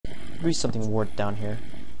There'll be something worth down here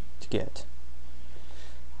to get.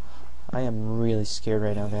 I am really scared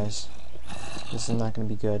right now, guys. This is not going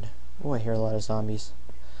to be good. Oh, I hear a lot of zombies.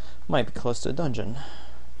 Might be close to a dungeon.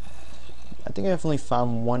 I think I've only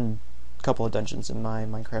found couple of dungeons in my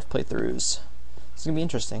Minecraft playthroughs. It's going to be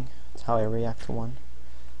interesting. It's how I react to one.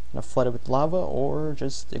 I'm going to flood it with lava or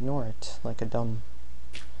just ignore it like a dumb...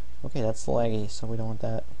 Okay, that's laggy, so we don't want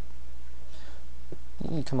that.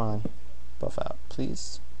 Come on. Buff out,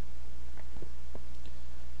 please.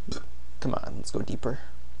 Come on, let's go deeper.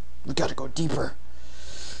 We gotta go deeper.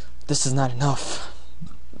 This is not enough.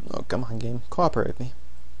 Oh, come on, game. Cooperate with me.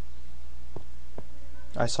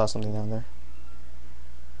 I saw something down there.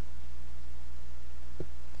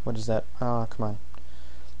 What is that? Ah, come on.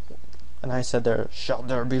 And I said there, shall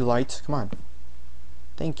there be light? Come on.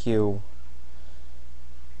 Thank you.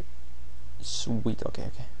 Sweet,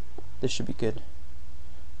 okay. This should be good.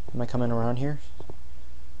 Am I coming around here?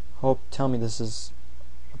 Tell me this is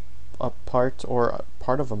a part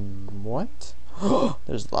of a what?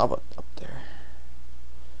 There's lava up there.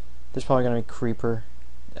 There's probably gonna be a creeper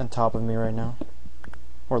on top of me right now.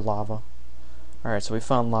 Or lava. Alright, so we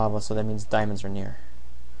found lava, so that means diamonds are near.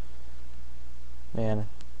 Man.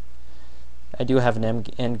 I do have an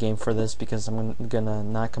end game for this because I'm gonna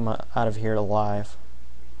not come out of here alive.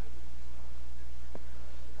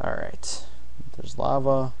 Alright. There's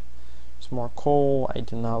lava. There's more coal. I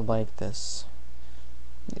do not like this.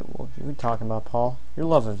 Yeah, what are you talking about, Paul? Your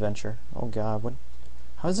love adventure. Oh god, what?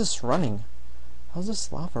 How is this running? How's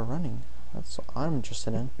this lava running? That's what I'm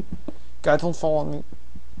interested in. God, don't fall on me.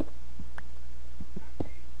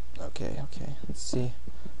 Okay, let's see.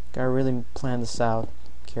 Gotta really plan this out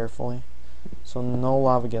carefully so no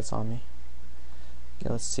lava gets on me.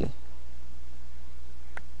 Okay, let's see.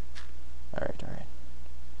 Alright.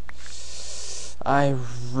 I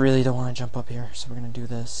really don't want to jump up here, so we're gonna do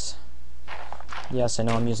this. Yes, I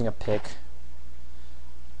know I'm using a pick.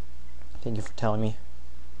 Thank you for telling me.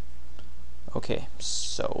 Okay,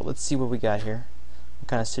 so let's see what we got here. What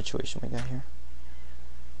kind of situation we got here.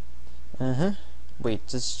 Wait,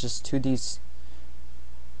 this is just 2Ds.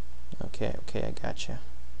 Okay, I gotcha.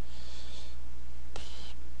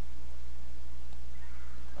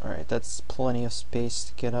 Alright, that's plenty of space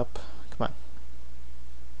to get up. Come on.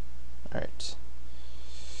 Alright.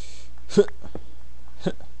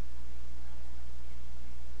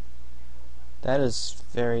 That is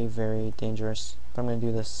very, very dangerous. But I'm gonna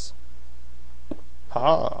do this.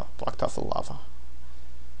 Blocked off the lava.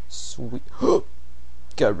 Sweet.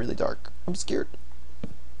 Got really dark. I'm scared.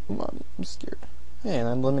 Mommy, I'm scared. Hey, and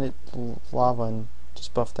unlimited lava and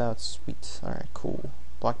just buffed out. Sweet. Alright, cool.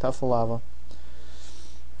 Blocked off the lava.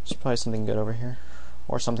 There's probably something good over here.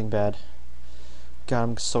 Or something bad. God,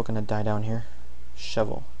 I'm so gonna die down here.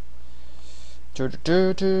 Shovel.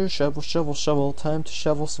 Shovel. Time to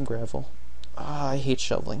shovel some gravel. I hate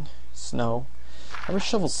shoveling. Snow. Ever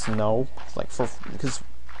shovel snow? Because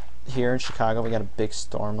here in Chicago we got a big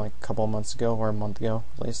storm like a couple of months ago, or a month ago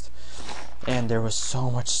at least. And there was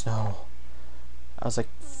so much snow. I was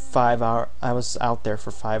I was out there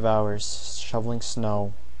for 5 hours shoveling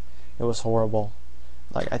snow. It was horrible.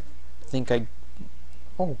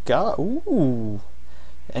 Oh god, ooh.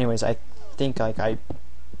 Anyways, I think I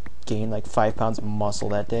gained 5 pounds of muscle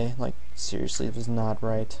that day. Seriously, it was not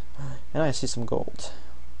right. And I see some gold.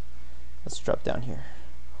 Let's drop down here.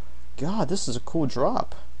 God, this is a cool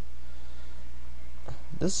drop.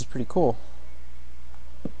 This is pretty cool.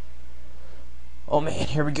 Oh man,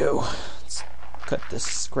 here we go. Let's cut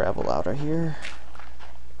this gravel out of here.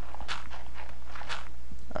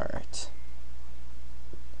 Alright.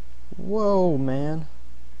 Whoa, man.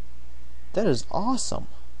 That is awesome.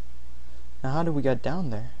 Now how do we get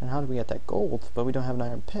down there? And how do we get that gold? But we don't have an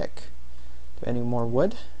iron pick. Do we have any more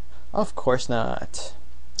wood? Of course not.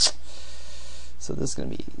 So this is going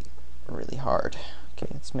to be really hard. Okay,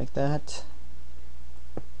 let's make that.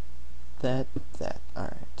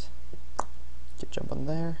 Alright. Get jump on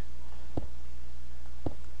there.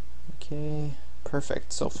 Okay,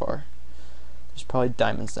 perfect so far. There's probably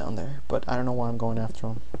diamonds down there, but I don't know why I'm going after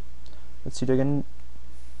them. Let's see, do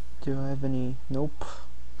I have any? Nope.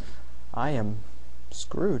 I am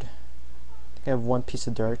screwed. I think I have one piece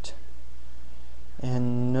of dirt.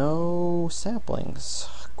 And no saplings.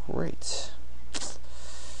 Great.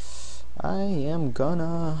 I am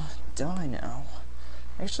gonna die now.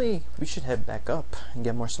 Actually, we should head back up and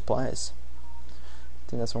get more supplies. I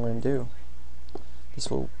think that's what we're gonna do.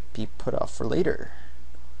 This will be put off for later.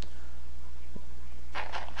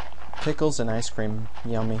 Pickles and ice cream.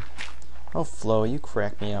 Yummy. Oh, Flo, you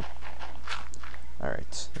crack me up.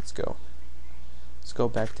 Alright, let's go. Let's go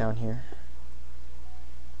back down here.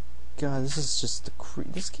 God, this is just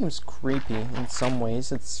this game's creepy in some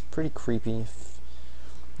ways. It's pretty creepy. If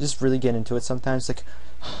you just really get into it, sometimes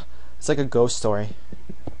it's like a ghost story.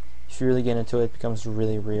 If you really get into it, it becomes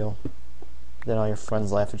really real. Then all your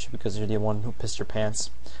friends laugh at you because you're the one who pissed your pants.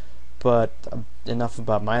 But enough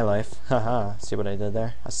about my life. Haha, see what I did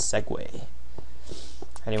there? A segue.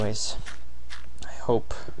 Anyways, I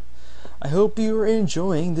hope you're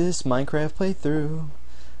enjoying this Minecraft playthrough.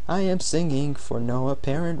 I am singing for no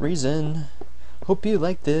apparent reason. Hope you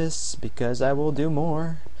like this, because I will do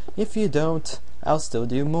more. If you don't, I'll still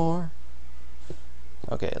do more.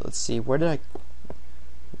 Okay, let's see, where did I...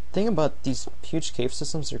 The thing about these huge cave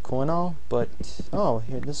systems are cool and all, but... Oh,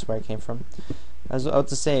 here, this is where I came from. I was about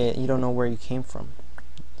to say, you don't know where you came from.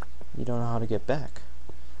 You don't know how to get back.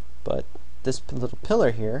 But this little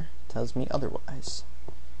pillar here tells me otherwise.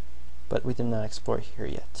 But we did not explore here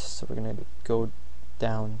yet, so we're gonna go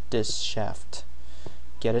down this shaft.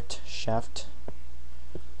 Get it? Shaft?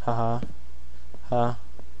 Haha. Ha.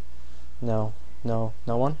 No. No.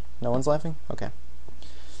 No one? No one's laughing? Okay.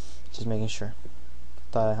 Just making sure.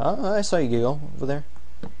 I saw you giggle over there.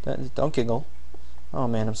 Don't giggle. Oh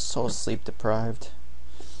man, I'm so sleep deprived.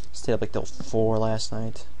 Stayed up like till 4 last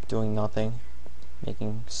night, doing nothing.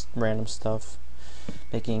 Making random stuff.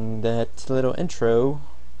 Making that little intro.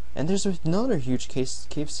 And there's another huge cave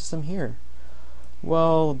system here.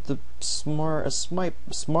 Well, the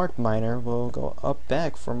smart miner will go up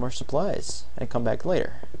back for more supplies and come back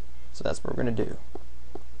later. So that's what we're gonna do.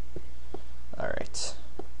 Alright.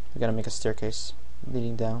 We gotta make a staircase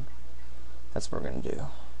leading down. That's what we're gonna do.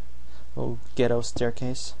 Little ghetto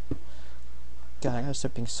staircase. God, I gotta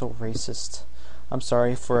stop being so racist. I'm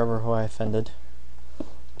sorry forever who I offended.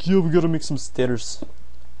 Yeah, we gotta make some stairs.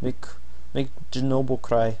 Make Chernobyl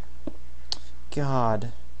cry.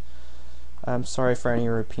 God. I'm sorry for any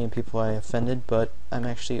European people I offended, but I'm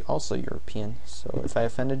actually also European. So if I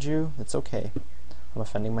offended you, it's okay. I'm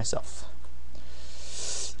offending myself.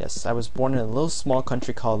 Yes, I was born in a little small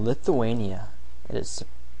country called Lithuania. It is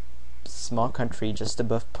a small country just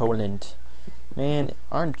above Poland. Man,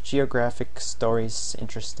 aren't geographic stories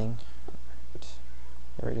interesting?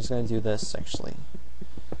 We're just gonna do this actually.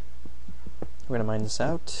 We're gonna mine this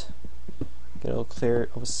out. Get a little clear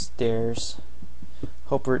upstairs.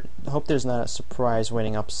 Hope there's not a surprise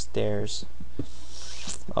waiting upstairs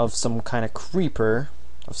of some kind of creeper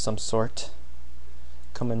of some sort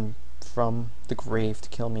coming from the grave to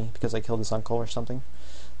kill me because I killed his uncle or something.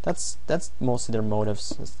 That's mostly their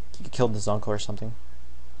motives. You killed his uncle or something.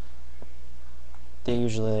 They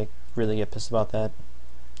usually like really get pissed about that.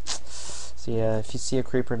 So yeah, if you see a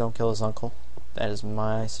creeper, don't kill his uncle. That is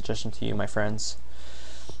my suggestion to you, my friends.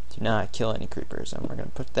 Do not kill any creepers. And we're gonna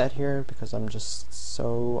put that here because I'm just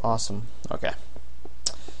so awesome. Okay.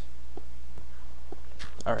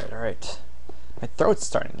 Alright. My throat's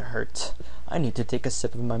starting to hurt. I need to take a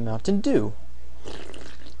sip of my Mountain Dew.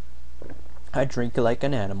 I drink like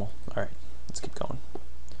an animal. Alright, let's keep going.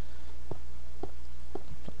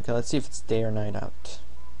 Okay, let's see if it's day or night out.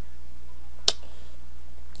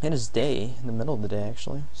 It is day, in the middle of the day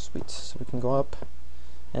actually. Sweet. So we can go up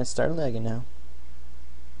and start lagging now.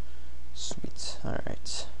 Sweet.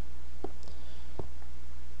 Alright.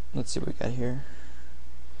 Let's see what we got here.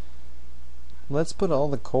 Let's put all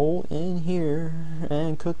the coal in here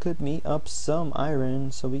and cook me up some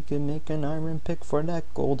iron so we can make an iron pick for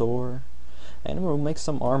that gold ore. And we'll make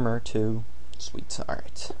some armor too. Sweet.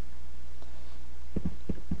 Alright.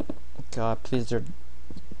 God, please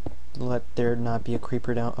let there not be a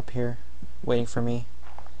creeper down up here waiting for me.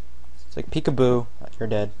 It's like peekaboo, you're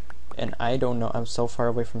dead. And I don't know, I'm so far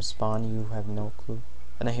away from spawn, you have no clue.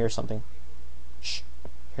 And I hear something. Shh,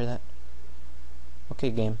 hear that? Okay,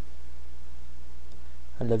 game.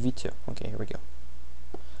 I love you too. Okay, here we go.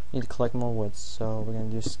 Need to collect more wood, so we're gonna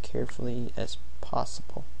do this carefully as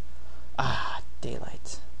possible. Ah,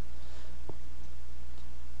 daylight.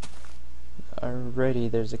 Alrighty,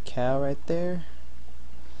 there's a cow right there.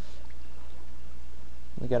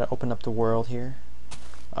 We gotta open up the world here.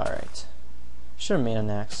 Alright. Should have made an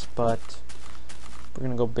axe, but we're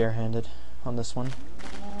gonna go barehanded on this one.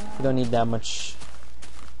 We don't need that much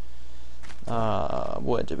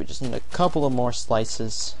wood. We just need a couple of more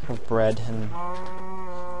slices of bread. And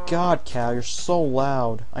God, cow, you're so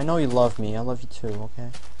loud. I know you love me. I love you too. Okay.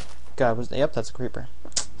 God, yep, that's a creeper.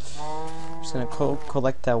 I'm just gonna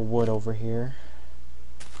collect that wood over here.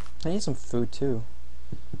 I need some food too.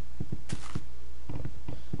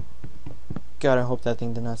 God, I hope that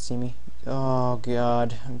thing did not see me. Oh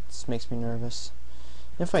God, this makes me nervous.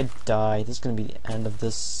 If I die, this is gonna be the end of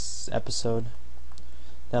this episode.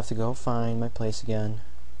 I have to go find my place again.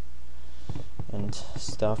 and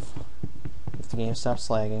stuff. If the game stops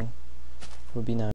lagging, it would be nice.